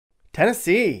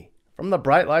Tennessee. From the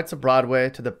bright lights of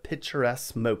Broadway to the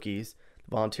picturesque Smokies,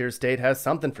 the volunteer state has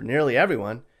something for nearly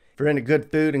everyone. If you're into good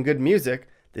food and good music,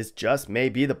 this just may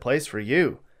be the place for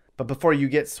you. But before you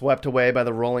get swept away by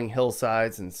the rolling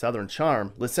hillsides and southern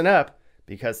charm, listen up,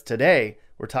 because today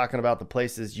we're talking about the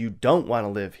places you don't want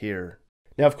to live here.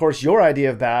 Now, of course, your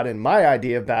idea of bad and my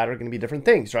idea of bad are going to be different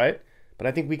things, right? But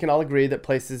I think we can all agree that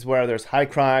places where there's high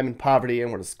crime and poverty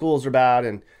and where the schools are bad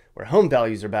and where home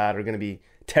values are bad are going to be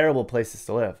terrible places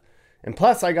to live. And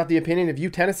plus, I got the opinion of you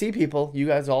Tennessee people. You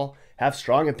guys all have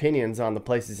strong opinions on the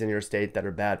places in your state that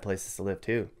are bad places to live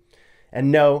too.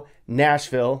 And no,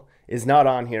 Nashville is not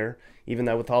on here, even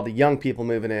though with all the young people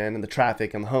moving in and the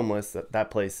traffic and the homeless,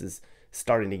 that place is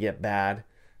starting to get bad,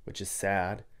 which is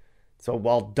sad. So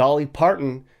while Dolly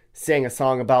Parton sang a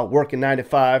song about working 9 to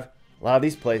 5, a lot of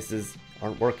these places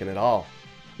aren't working at all.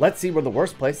 Let's see where the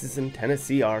worst places in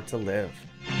Tennessee are to live.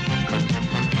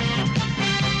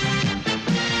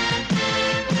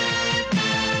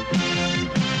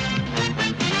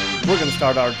 We're going to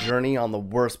start our journey on the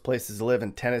worst places to live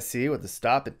in Tennessee with a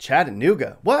stop at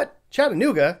Chattanooga. What?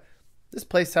 Chattanooga? This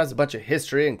place has a bunch of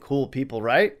history and cool people,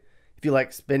 right? If you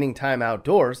like spending time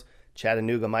outdoors,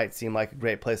 Chattanooga might seem like a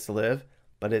great place to live,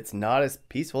 but it's not as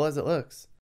peaceful as it looks.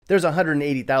 There's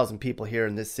 180,000 people here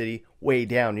in this city, way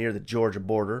down near the Georgia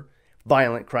border.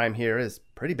 Violent crime here is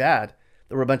pretty bad.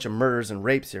 There were a bunch of murders and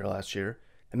rapes here last year.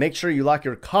 And make sure you lock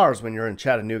your cars when you're in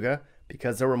Chattanooga,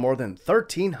 because there were more than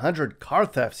 1,300 car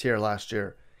thefts here last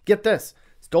year. Get this,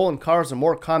 stolen cars are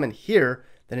more common here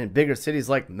than in bigger cities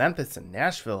like Memphis and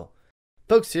Nashville.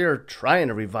 Folks here are trying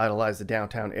to revitalize the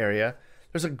downtown area.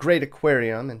 There's a great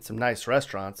aquarium and some nice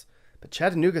restaurants, but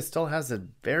Chattanooga still has a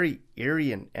very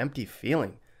eerie and empty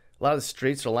feeling. A lot of the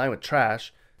streets are lined with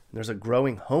trash, and there's a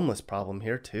growing homeless problem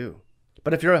here too.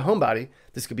 But if you're a homebody,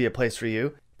 this could be a place for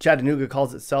you. Chattanooga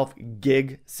calls itself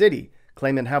Gig City,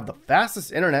 claiming to have the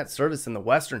fastest internet service in the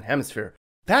Western Hemisphere.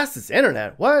 Fastest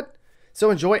internet? What?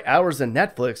 So enjoy hours of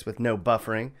Netflix with no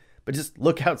buffering, but just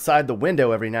look outside the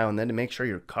window every now and then to make sure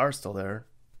your car's still there.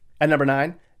 At number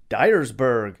 9,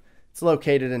 Dyersburg. It's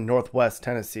located in northwest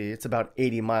Tennessee. It's about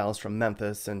 80 miles from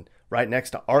Memphis and right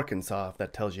next to Arkansas, if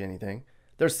that tells you anything.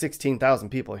 There's 16,000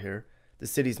 people here. The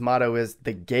city's motto is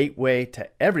the gateway to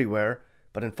everywhere,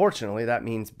 but unfortunately that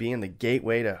means being the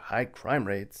gateway to high crime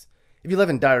rates. If you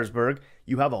live in Dyersburg,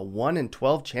 you have a 1 in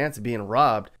 12 chance of being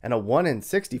robbed and a 1 in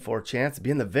 64 chance of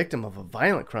being the victim of a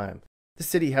violent crime. The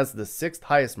city has the 6th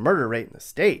highest murder rate in the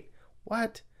state.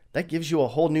 What? That gives you a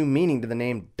whole new meaning to the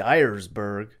name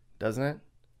Dyersburg, doesn't it?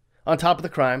 On top of the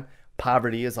crime,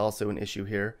 poverty is also an issue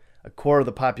here. A quarter of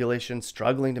the population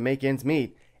struggling to make ends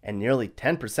meet, and nearly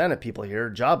 10% of people here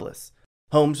are jobless.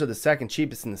 Homes are the second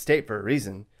cheapest in the state for a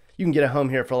reason. You can get a home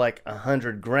here for like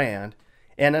 $100 grand,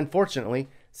 and unfortunately,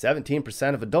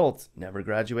 17% of adults never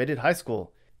graduated high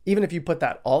school. Even if you put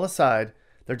that all aside,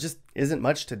 there just isn't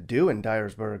much to do in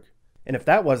Dyersburg. And if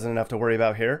that wasn't enough to worry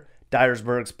about here,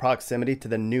 Dyersburg's proximity to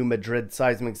the New Madrid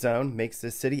seismic zone makes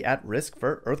this city at risk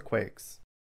for earthquakes.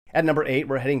 At number 8,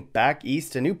 we're heading back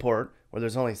east to Newport, where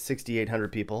there's only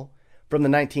 6,800 people. From the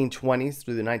 1920s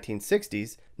through the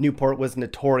 1960s, Newport was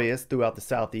notorious throughout the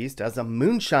Southeast as a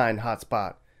moonshine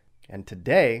hotspot. And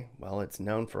today, well, it's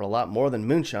known for a lot more than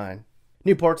moonshine.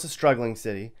 Newport's a struggling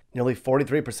city. Nearly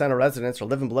 43% of residents are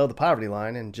living below the poverty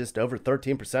line, and just over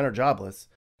 13% are jobless.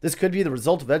 This could be the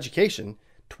result of education.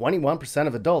 21%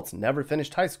 of adults never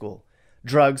finished high school.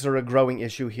 Drugs are a growing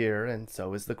issue here, and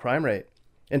so is the crime rate.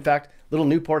 In fact, Little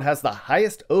Newport has the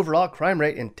highest overall crime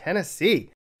rate in Tennessee,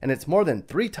 and it's more than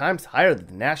 3 times higher than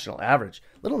the national average.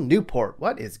 Little Newport,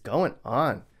 what is going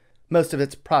on? Most of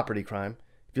it's property crime.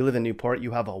 If you live in Newport,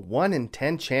 you have a 1 in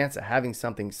 10 chance of having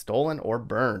something stolen or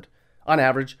burned. On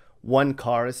average, 1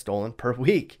 car is stolen per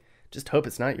week. Just hope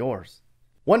it's not yours.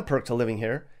 One perk to living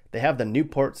here, they have the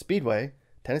Newport Speedway.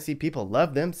 Tennessee people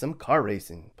love them some car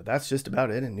racing, but that's just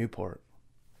about it in Newport.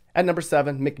 At number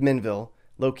 7, McMinnville,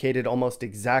 located almost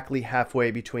exactly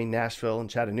halfway between Nashville and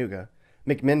Chattanooga.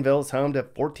 McMinnville is home to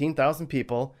 14,000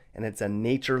 people, and it's a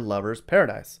nature lover's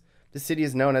paradise. The city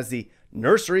is known as the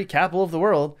nursery capital of the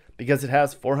world because it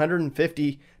has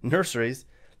 450 nurseries.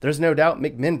 There's no doubt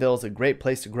McMinnville is a great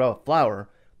place to grow a flower,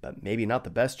 but maybe not the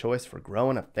best choice for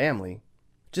growing a family.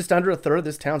 Just under a third of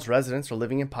this town's residents are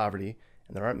living in poverty,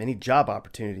 and there aren't many job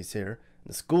opportunities here.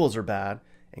 The schools are bad,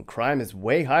 and crime is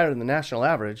way higher than the national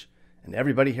average, and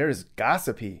everybody here is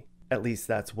gossipy. At least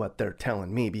that's what they're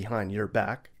telling me behind your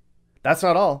back. That's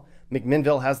not all.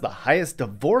 McMinnville has the highest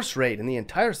divorce rate in the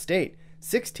entire state.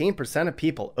 16% of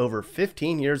people over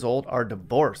 15 years old are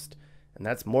divorced, and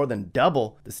that's more than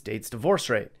double the state's divorce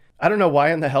rate. I don't know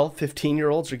why in the hell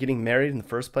 15-year-olds are getting married in the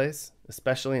first place,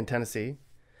 especially in Tennessee.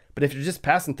 But if you're just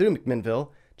passing through McMinnville,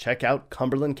 check out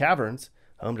Cumberland Caverns,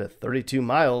 home to 32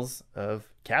 miles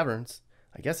of caverns.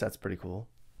 I guess that's pretty cool.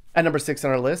 At number 6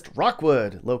 on our list,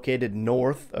 Rockwood, located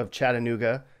north of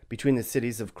Chattanooga, between the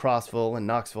cities of Crossville and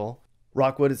Knoxville.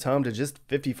 Rockwood is home to just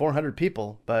 5,400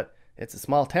 people, but it's a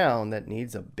small town that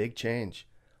needs a big change.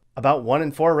 About 1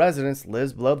 in 4 residents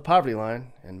lives below the poverty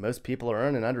line, and most people are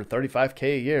earning under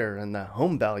 $35K a year, and the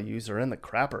home values are in the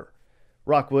crapper.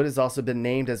 Rockwood has also been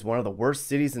named as one of the worst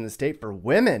cities in the state for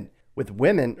women, with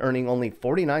women earning only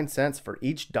 49 cents for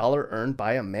each dollar earned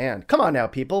by a man. Come on now,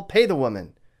 people, pay the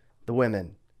women. The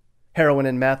women. Heroin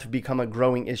and meth have become a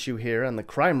growing issue here, and the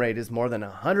crime rate is more than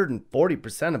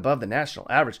 140% above the national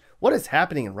average. What is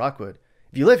happening in Rockwood?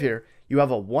 If you live here, you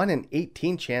have a 1 in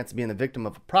 18 chance of being the victim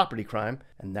of a property crime,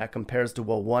 and that compares to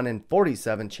a 1 in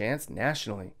 47 chance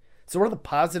nationally. So what are the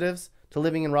positives to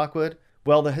living in Rockwood?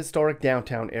 Well, the historic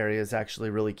downtown area is actually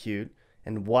really cute,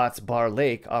 and Watts Bar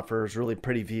Lake offers really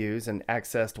pretty views and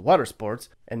access to water sports,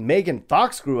 and Megan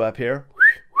Fox grew up here.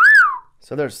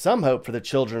 So there's some hope for the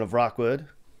children of Rockwood.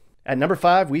 At number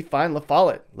 5, we find La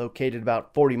Follette, located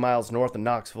about 40 miles north of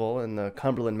Knoxville in the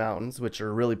Cumberland Mountains, which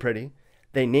are really pretty.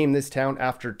 They named this town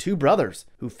after 2 brothers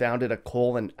who founded a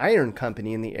coal and iron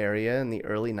company in the area in the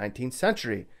early 19th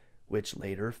century, which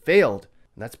later failed.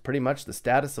 And that's pretty much the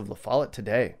status of La Follette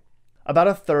today. About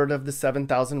a third of the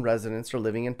 7,000 residents are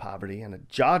living in poverty, and a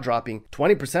jaw-dropping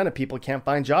 20% of people can't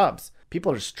find jobs.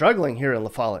 People are struggling here in La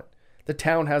Follette. The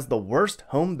town has the worst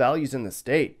home values in the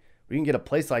state. You can get a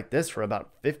place like this for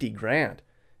about 50 grand,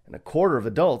 and a quarter of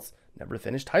adults never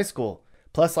finished high school.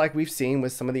 Plus, like we've seen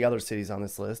with some of the other cities on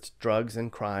this list, drugs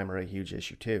and crime are a huge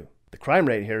issue too. The crime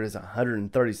rate here is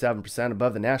 137%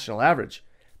 above the national average.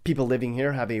 People living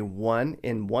here have a 1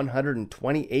 in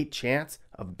 128 chance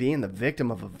of being the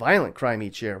victim of a violent crime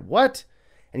each year. What?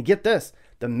 And get this,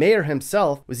 the mayor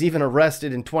himself was even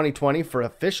arrested in 2020 for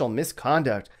official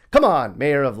misconduct. Come on,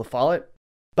 mayor of La Follette.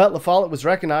 But La Follette was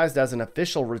recognized as an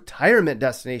official retirement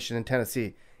destination in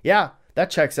Tennessee. Yeah, that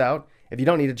checks out. If you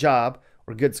don't need a job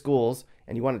or good schools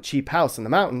and you want a cheap house in the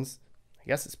mountains, I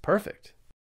guess it's perfect.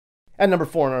 At number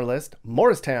 4 on our list,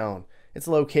 Morristown. It's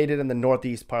located in the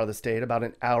northeast part of the state, about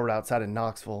an hour outside of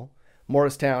Knoxville.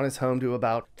 Morristown is home to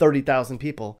about 30,000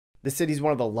 people. The city is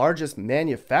one of the largest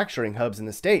manufacturing hubs in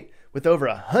the state, with over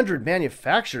 100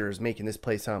 manufacturers making this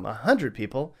place home. 100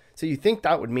 people. So you think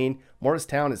that would mean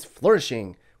Morristown is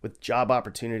flourishing with job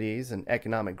opportunities and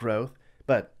economic growth,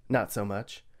 but not so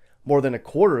much. More than a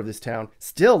quarter of this town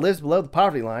still lives below the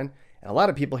poverty line, and a lot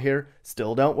of people here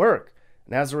still don't work.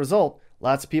 And as a result,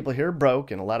 lots of people here are broke,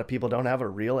 and a lot of people don't have a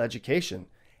real education.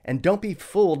 And don't be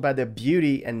fooled by the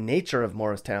beauty and nature of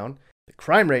Morristown. The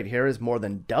crime rate here is more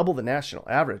than double the national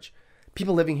average.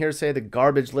 People living here say the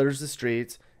garbage litters the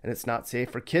streets, and it's not safe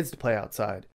for kids to play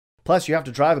outside. Plus, you have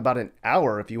to drive about an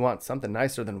hour if you want something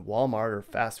nicer than Walmart or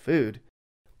fast food.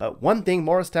 But one thing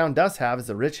Morristown does have is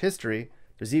a rich history.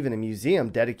 There's even a museum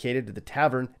dedicated to the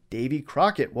tavern Davy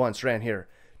Crockett once ran here.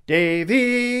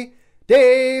 Davy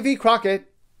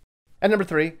Crockett. At number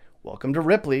 3, welcome to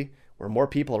Ripley, where more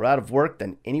people are out of work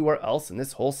than anywhere else in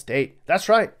this whole state. That's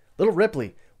right, little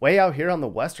Ripley, way out here on the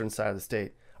western side of the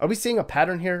state. Are we seeing a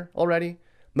pattern here already?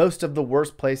 Most of the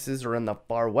worst places are in the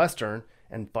far western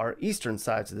and far eastern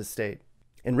sides of the state.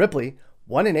 In Ripley,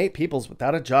 1 in 8 people's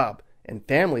without a job, and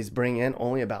families bring in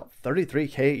only about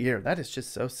 $33K a year. That is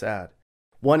just so sad.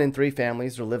 1 in 3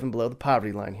 families are living below the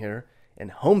poverty line here, and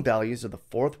home values are the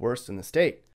 4th worst in the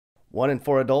state. 1 in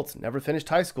 4 adults never finished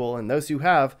high school, and those who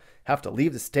have to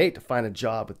leave the state to find a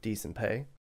job with decent pay.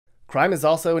 Crime is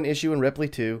also an issue in Ripley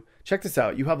too. Check this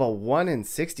out. You have a 1 in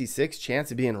 66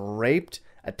 chance of being raped,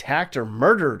 attacked, or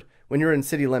murdered when you're in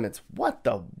city limits. What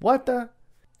the?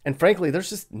 And frankly, there's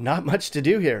just not much to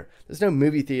do here. There's no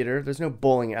movie theater. There's no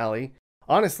bowling alley.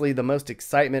 Honestly, the most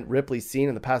excitement Ripley's seen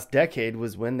in the past decade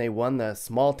was when they won the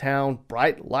Small Town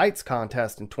Bright Lights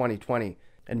contest in 2020.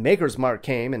 And Maker's Mark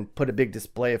came and put a big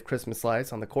display of Christmas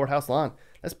lights on the courthouse lawn.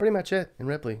 That's pretty much it in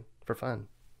Ripley for fun.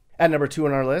 At number 2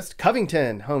 on our list,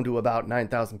 Covington, home to about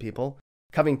 9,000 people.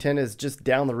 Covington is just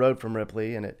down the road from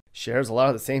Ripley, and it shares a lot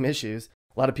of the same issues.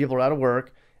 A lot of people are out of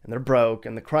work, and they're broke,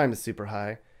 and the crime is super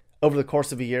high. Over the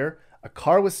course of a year, a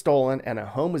car was stolen and a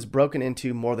home was broken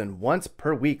into more than once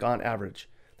per week on average.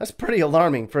 That's pretty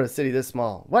alarming for a city this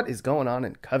small. What is going on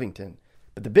in Covington?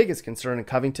 But the biggest concern in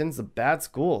Covington is the bad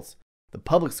schools. The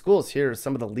public schools here are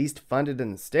some of the least funded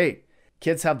in the state.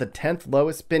 Kids have the 10th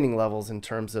lowest spending levels in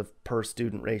terms of per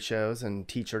student ratios and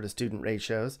teacher to student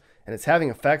ratios, and it's having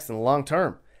effects in the long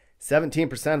term.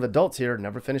 17% of adults here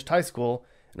never finished high school,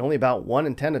 and only about 1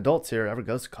 in 10 adults here ever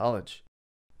goes to college.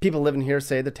 People living here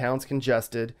say the town's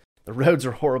congested, the roads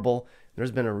are horrible.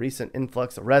 There's been a recent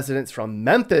influx of residents from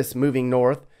Memphis moving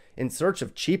north in search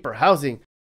of cheaper housing.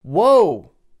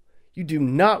 Whoa! You do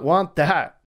not want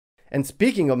that. And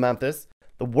speaking of Memphis,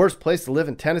 the worst place to live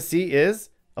in Tennessee is,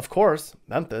 of course,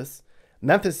 Memphis.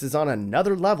 Memphis is on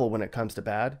another level when it comes to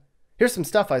bad. Here's some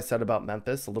stuff I said about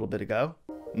Memphis a little bit ago.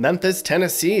 Memphis,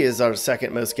 Tennessee is our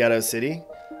second most ghetto city.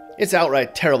 It's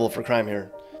outright terrible for crime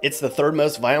here. It's the 3rd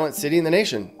most violent city in the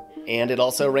nation, and it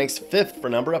also ranks 5th for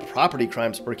number of property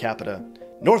crimes per capita.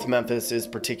 North Memphis is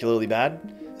particularly bad.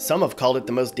 Some have called it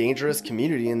the most dangerous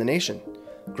community in the nation.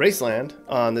 Graceland,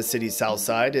 on the city's south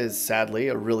side, is sadly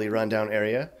a really rundown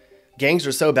area. Gangs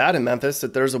are so bad in Memphis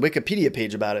that there's a Wikipedia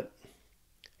page about it.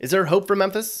 Is there hope for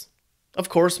Memphis? Of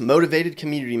course, motivated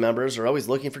community members are always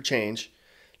looking for change.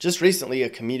 Just recently, a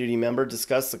community member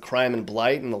discussed the crime and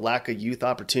blight and the lack of youth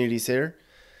opportunities here.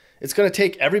 It's going to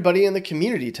take everybody in the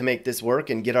community to make this work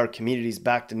and get our communities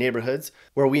back to neighborhoods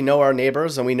where we know our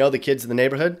neighbors and we know the kids in the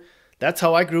neighborhood. That's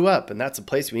how I grew up, and that's a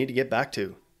place we need to get back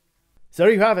to. So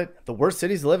there you have it, the worst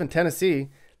cities to live in Tennessee.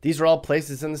 These are all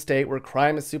places in the state where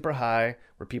crime is super high,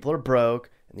 where people are broke,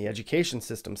 and the education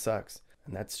system sucks.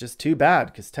 And that's just too bad,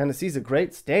 because Tennessee's a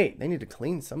great state. They need to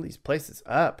clean some of these places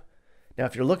up. Now,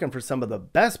 if you're looking for some of the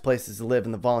best places to live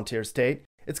in the volunteer state,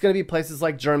 it's going to be places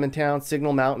like Germantown,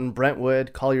 Signal Mountain,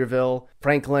 Brentwood, Collierville,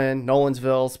 Franklin,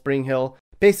 Nolensville, Spring Hill.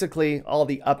 Basically, all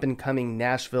the up-and-coming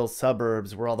Nashville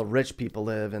suburbs where all the rich people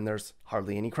live and there's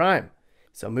hardly any crime.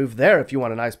 So move there if you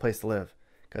want a nice place to live,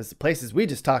 because the places we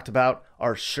just talked about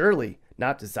are surely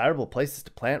not desirable places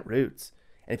to plant roots.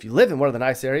 And if you live in one of the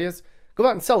nice areas, go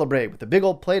out and celebrate with a big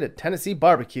old plate of Tennessee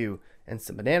barbecue and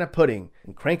some banana pudding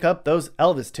and crank up those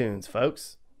Elvis tunes,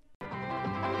 folks.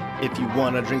 If you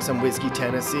want to drink some whiskey,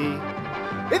 Tennessee.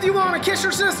 If you want to kiss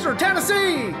your sister,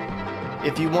 Tennessee.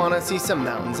 If you want to see some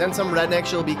mountains and some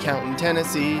rednecks you'll be counting,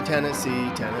 Tennessee,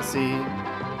 Tennessee, Tennessee.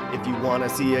 If you want to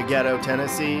see a ghetto,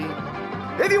 Tennessee.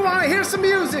 If you want to hear some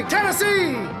music,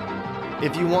 Tennessee.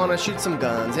 If you want to shoot some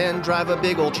guns and drive a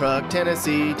big old truck,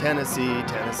 Tennessee, Tennessee,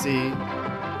 Tennessee.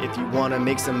 If you want to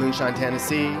make some moonshine,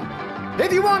 Tennessee.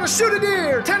 If you want to shoot a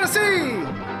deer, Tennessee.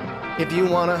 If you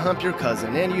want to hump your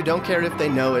cousin and you don't care if they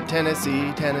know it,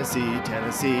 Tennessee, Tennessee,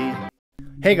 Tennessee.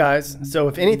 Hey guys, so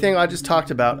if anything I just talked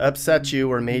about upset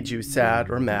you or made you sad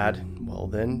or mad, well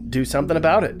then do something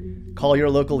about it. Call your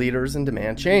local leaders and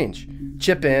demand change.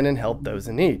 Chip in and help those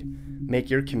in need. Make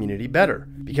your community better,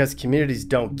 because communities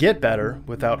don't get better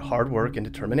without hard work and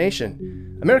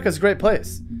determination. America's a great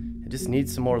place. It just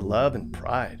needs some more love and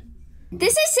pride.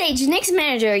 This is Sage, Nick's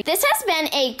manager. This has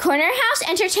been a Corner House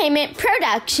Entertainment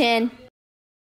production.